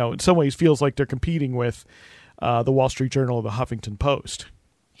to, in some ways feels like they're competing with the Wall Street Journal or the Huffington Post.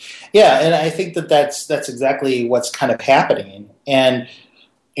 Yeah, and I think that's exactly what's kind of happening. And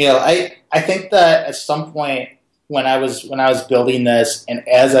I think that at some point when I was building this, and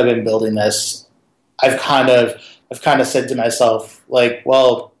as I've been building this, I've kind of said to myself, like,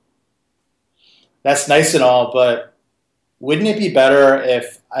 well, that's nice and all, but wouldn't it be better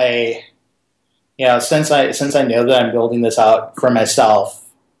if I, since I know that I'm building this out for myself,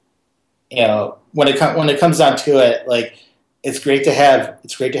 when it comes down to it, like, it's great to have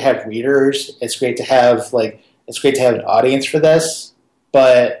readers. It's great to have an audience for this,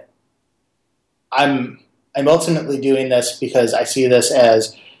 but I'm ultimately doing this because I see this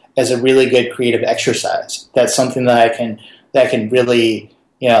as a really good creative exercise. That's something that I can really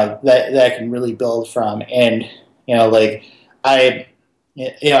build from. And I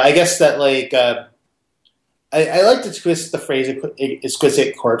guess that I like to twist the phrase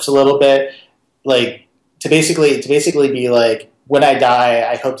exquisite corpse a little bit, like to basically be like, when I die,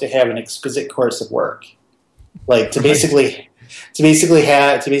 I hope to have an exquisite course of work, like to basically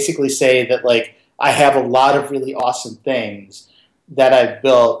say that like I have a lot of really awesome things that I've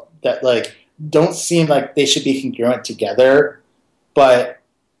built that like don't seem like they should be congruent together, but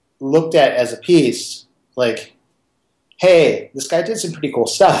looked at as a piece, like, hey, this guy did some pretty cool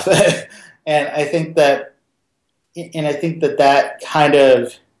stuff. And I think that kind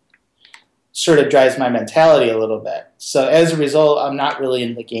of sort of drives my mentality a little bit. So as a result, I'm not really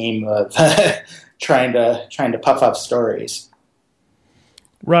in the game of trying to puff up stories.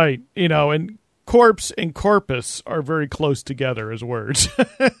 Right. And corpse and corpus are very close together as words.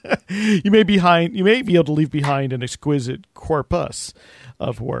 You may be able to leave behind an exquisite corpus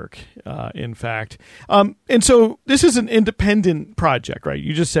of work, in fact. And so this is an independent project, right?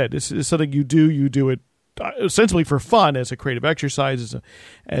 You just said this is something you do it ostensibly for fun, as a creative exercise,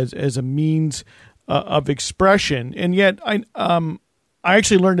 as a means of expression. And yet I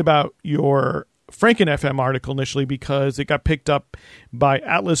actually learned about your Franken FM article initially because it got picked up by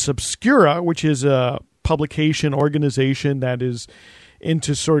Atlas Obscura, which is a publication organization that is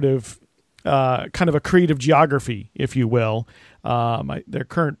into sort of kind of a creative geography, if you will. Their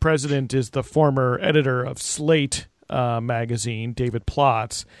current president is the former editor of Slate magazine, David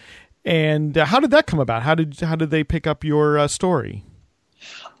Plotz. And how did that come about? How did they pick up your story?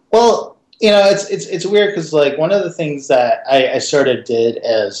 Well, it's weird because like one of the things that I sort of did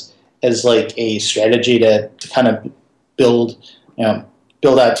as like a strategy to kind of build out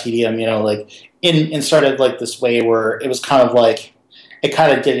TDM, like in sort of like this way where it was kind of like it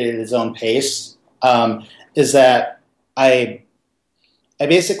kind of did it at its own pace. Is that I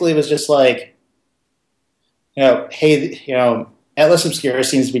basically was just like, hey, Atlas Obscura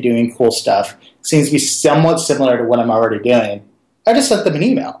seems to be doing cool stuff. It seems to be somewhat similar to what I'm already doing. I just sent them an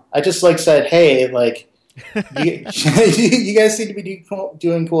email. I just like said, hey, like, you guys seem to be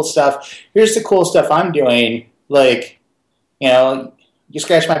doing cool stuff. Here's the cool stuff I'm doing. Like, you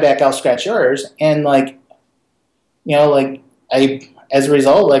scratch my back, I'll scratch yours. And like, as a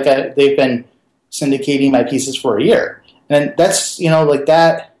result, like they've been syndicating my pieces for a year. And that's, like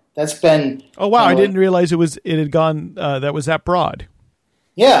that's been. Oh, wow. I didn't realize it had gone, that was that broad.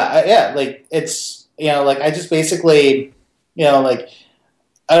 Yeah. Like it's, like I just basically,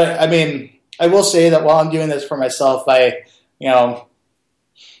 I mean, I will say that while I'm doing this for myself, I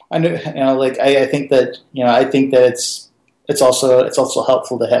think that it's also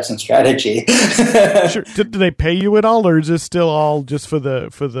helpful to have some strategy. Sure. Do they pay you at all, or is this still all just for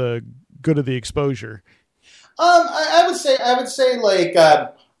the good of the exposure? I would say like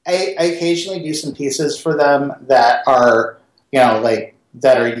I occasionally do some pieces for them that are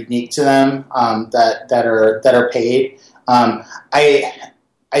that are unique to them, that are paid.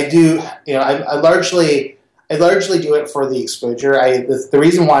 I do, I largely do it for the exposure. The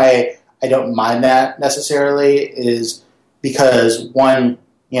reason why I don't mind that necessarily is because one,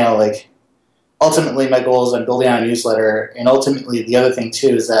 ultimately my goal is I'm building out a newsletter, and ultimately the other thing too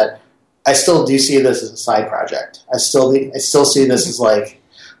is that I still do see this as a side project. I still see this as like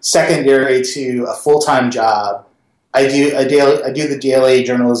secondary to a full-time job. I do the daily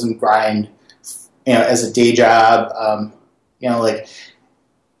journalism grind, as a day job. I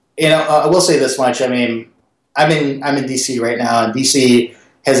will say this much. I mean, I'm in DC right now, and DC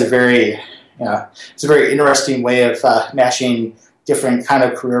has a very interesting way of mashing different kind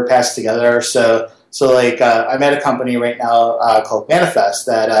of career paths together. So I'm at a company right now called Manifest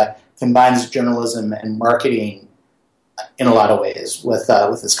that combines journalism and marketing in a lot of ways with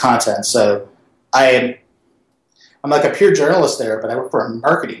its content. So I'm like a pure journalist there, but I work for a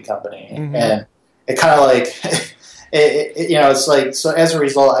marketing company, and it kind of like. It's like, so as a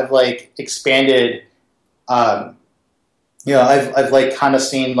result, I've like expanded, I've like kind of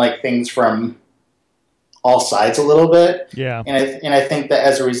seen like things from all sides a little bit. Yeah. And I think that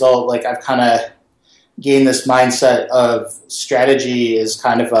as a result, like I've kind of gained this mindset of strategy is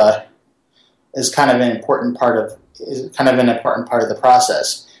kind of an important part of the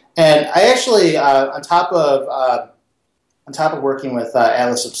process. And I actually, on top of working with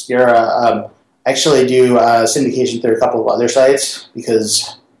Atlas Obscura, actually do syndication through a couple of other sites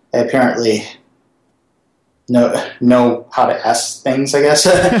because I apparently know how to ask things, I guess.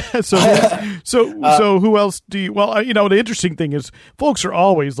 So who else do you? Well, the interesting thing is, folks are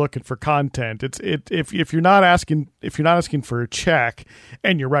always looking for content. If you're not asking for a check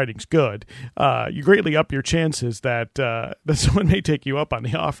and your writing's good, you greatly up your chances that someone may take you up on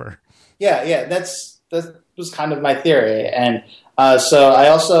the offer. Yeah, that was kind of my theory, and so I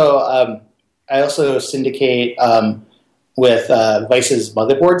also syndicate with Vice's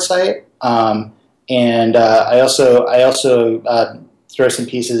Motherboard site. And I also throw some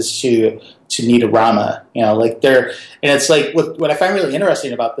pieces to Neatorama, and it's like what I find really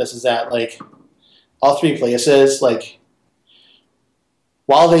interesting about this is that like all three places, like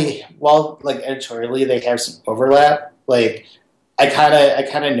while like editorially they have some overlap, like I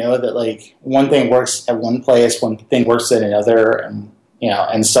kind of know that like one thing works at one place, one thing works at another, and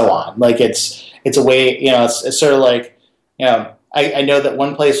and so on. Like it's a way, it's sort of like, I know that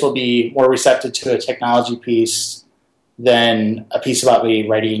one place will be more receptive to a technology piece than a piece about me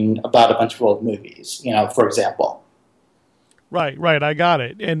writing about a bunch of old movies, for example. Right. I got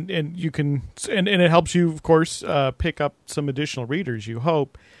it. And you can, and it helps you, of course, pick up some additional readers, you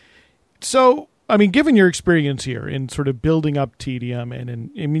hope. So, I mean, given your experience here in sort of building up TDM,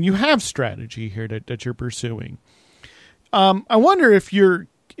 and you have strategy here that you're pursuing. I wonder if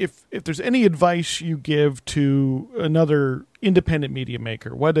there's any advice you give to another independent media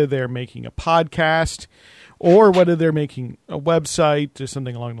maker, whether they're making a podcast or whether they're making a website or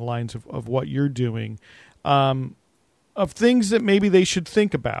something along the lines of what you're doing, of things that maybe they should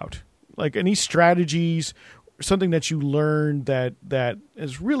think about, like any strategies, something that you learned that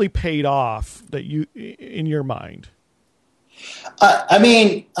has really paid off that you in your mind. I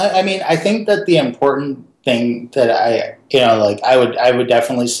think that the important thing that I would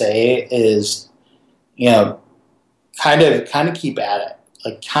definitely say is, kind of keep at it.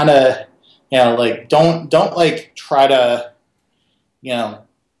 Like kind of, don't like try to,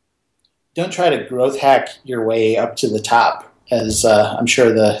 don't try to growth hack your way up to the top, as I'm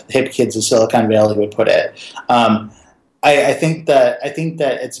sure the hip kids of Silicon Valley would put it. I think that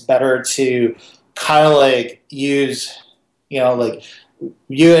it's better to kind of like use, you like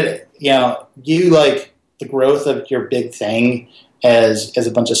the growth of your big thing as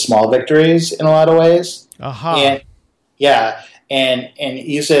a bunch of small victories in a lot of ways. And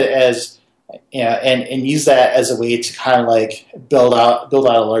use it as, and use that as a way to kind of like build out a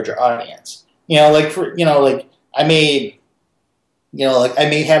larger audience. I may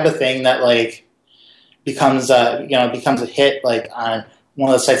have a thing that like becomes a hit like on one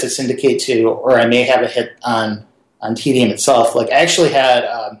of the sites I syndicate to, or I may have a hit on TDM itself. Like I actually had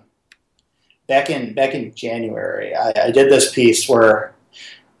back in January, I did this piece where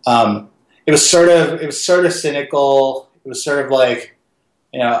it was sort of cynical. It was sort of like,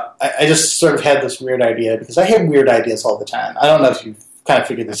 I just sort of had this weird idea, because I have weird ideas all the time. I don't know if you've kind of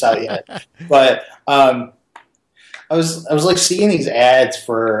figured this out yet, but I was like seeing these ads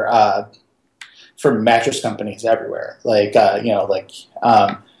for mattress companies everywhere, like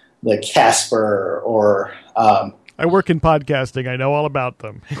Casper or. I work in podcasting. I know all about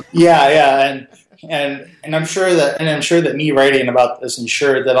them. Yeah, and I'm sure that me writing about this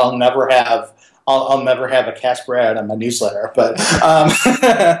ensured that I'll never have a Casper ad on my newsletter. But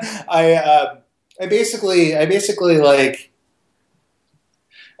I basically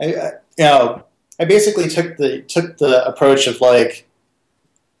took the approach of like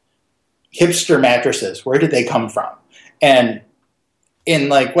hipster mattresses. Where did they come from? And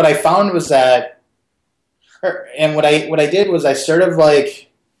like what I found was that. And what I did was I sort of like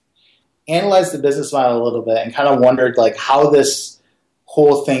analyzed the business model a little bit and kind of wondered like how this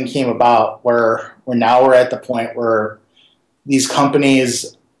whole thing came about, where now we're at the point where these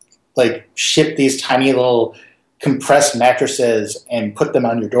companies like ship these tiny little compressed mattresses and put them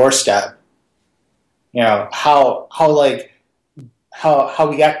on your doorstep. How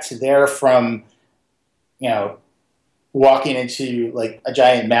we got to there from, walking into like a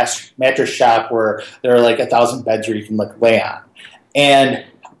giant mattress shop where there are like 1,000 beds where you can like lay on. And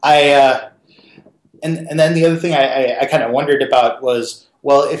and then the other thing I kind of wondered about was,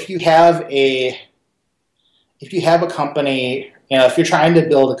 well, if you have a company, if you're trying to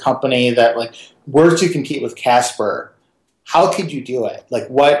build a company that like were to compete with Casper, how could you do it? Like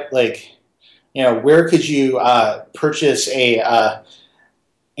what, like, where could you purchase a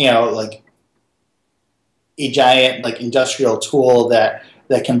giant like industrial tool that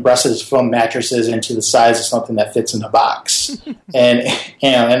compresses foam mattresses into the size of something that fits in a box? And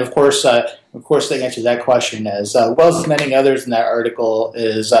of course the answer to that question, as well as many others in that article,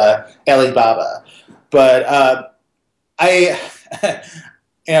 is Alibaba. But I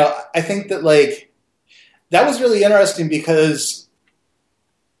think that like that was really interesting, because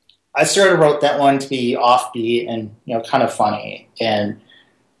I sort of wrote that one to be offbeat and kind of funny, and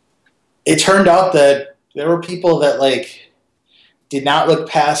it turned out that there were people that like did not look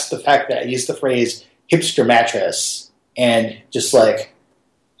past the fact that I used the phrase hipster mattress, and just like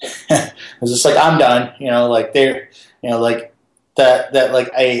I was just like, I'm done, like they're, like that like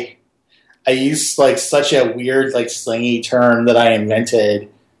I used like such a weird like slangy term that I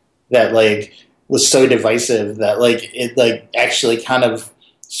invented that like was so divisive that like it like actually kind of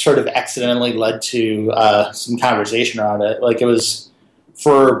sort of accidentally led to some conversation around it. Like it was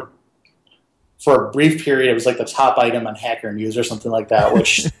for for a brief period, it was like the top item on Hacker News or something like that,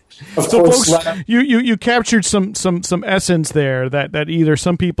 which of so course... Folks, you captured some essence there that either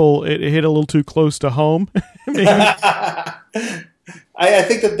some people it hit a little too close to home. I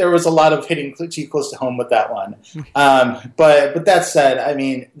think that there was a lot of hitting too close to home with that one. But that said, I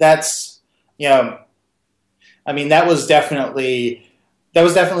mean, that was definitely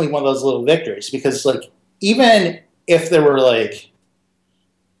one of those little victories, because like, even if there were like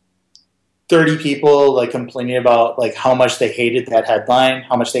 30 people like complaining about like how much they hated that headline,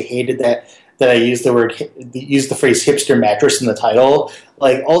 how much they hated that I used the phrase hipster mattress in the title,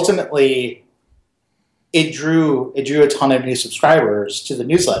 like ultimately it drew a ton of new subscribers to the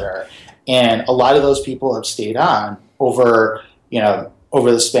newsletter, and a lot of those people have stayed on over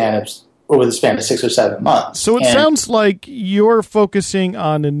the span of 6 or 7 months. So it sounds like you're focusing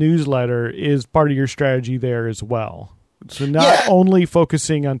on the newsletter is part of your strategy there as well. So not only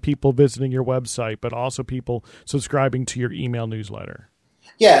focusing on people visiting your website, but also people subscribing to your email newsletter.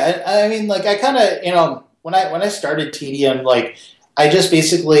 Yeah, I mean, like, I kind of, when I started TDM, like, I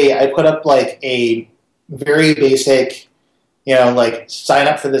put up like a very basic, like, sign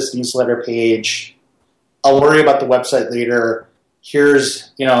up for this newsletter page. I'll worry about the website later.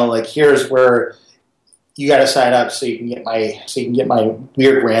 Here's where you got to sign up so you can get my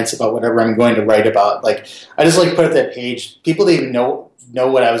weird rants about whatever I'm going to write about. Like, I just like put up that page. People didn't even know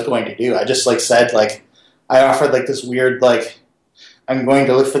what I was going to do. I just like said, like, I offered like this weird, like, I'm going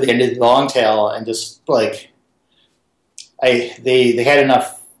to look for the end of the long tail, and just like, they had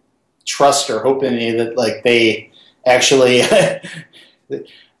enough trust or hope in me that like they actually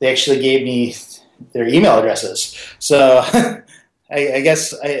gave me their email addresses. So I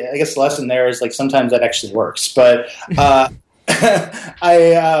guess the lesson there is like sometimes that actually works. But but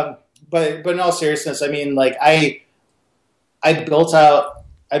in all seriousness, I mean, like I built out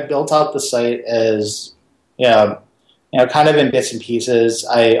the site as kind of in bits and pieces.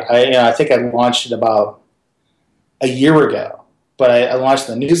 I think I launched it about a year ago, but I launched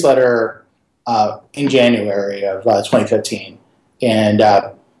the newsletter in January of 2015, and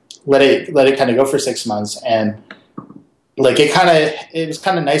let it kind of go for 6 months. And like it was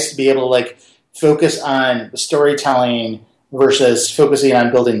kind of nice to be able to like focus on the storytelling versus focusing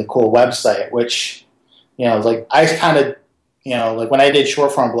on building the cool website, which like I kind of like when I did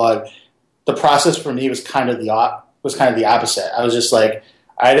short form blog, the process for me was kind of the opposite. I was just like,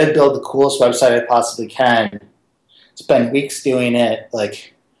 I had to build the coolest website I possibly can, spend weeks doing it,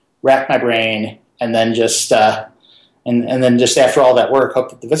 like rack my brain, and then just and then just after all that work, hope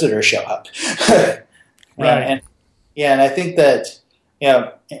that the visitors show up. Right. And I think that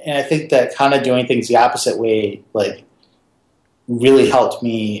kind of doing things the opposite way, like, really helped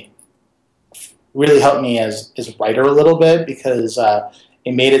me as a writer a little bit, because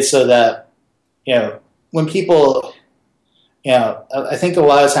it made it so that when people, I think a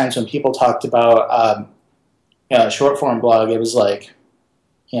lot of times when people talked about short form blog, it was like,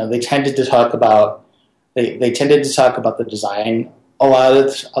 they tended to talk about the design a lot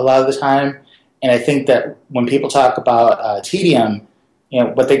of the time. And I think that when people talk about TDM,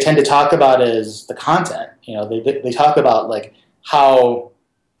 what they tend to talk about is the content. They talk about like how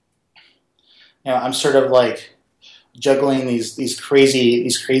I'm sort of like juggling these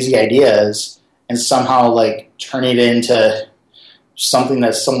crazy ideas and somehow like turning it into something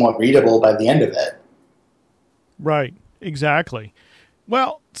that's somewhat readable by the end of it. Right. Exactly.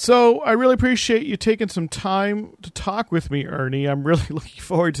 Well, so I really appreciate you taking some time to talk with me, Ernie. I'm really looking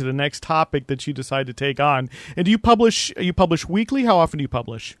forward to the next topic that you decide to take on. And do you publish weekly? How often do you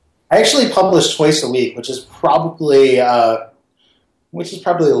publish? I actually publish twice a week, which is probably a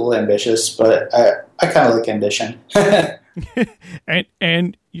little ambitious, but I kind of like ambition.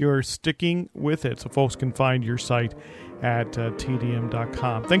 and you're sticking with it, so folks can find your site at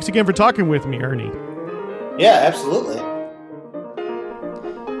tdm.com. Thanks again for talking with me, Ernie. Yeah, absolutely.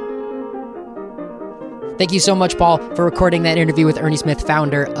 Thank you so much, Paul, for recording that interview with Ernie Smith,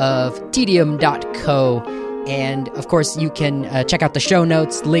 founder of tdium.co. And, of course, you can check out the show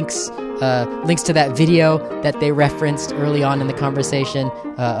notes, links to that video that they referenced early on in the conversation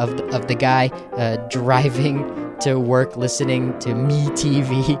of the guy driving to work listening to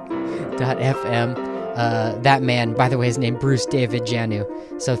metv.fm. That man, by the way, is named Bruce David Janu.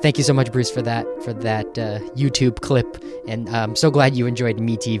 So thank you so much, Bruce, for that YouTube clip. And I'm so glad you enjoyed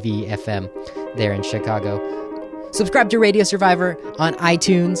MeTV FM there in Chicago. Subscribe to Radio Survivor on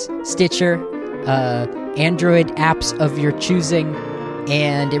iTunes, Stitcher, Android apps of your choosing.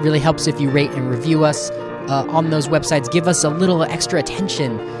 And it really helps if you rate and review us on those websites. Give us a little extra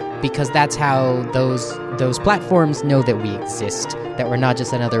attention, because that's how those those platforms know that we exist, that we're not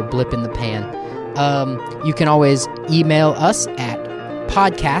just another blip in the pan. You can always email us at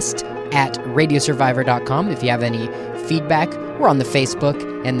podcast@radiosurvivor.com if you have any feedback. We're on the Facebook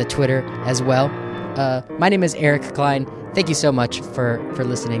and the Twitter as well. My name is Eric Klein. Thank you so much for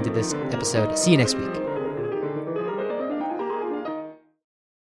listening to this episode. See you next week.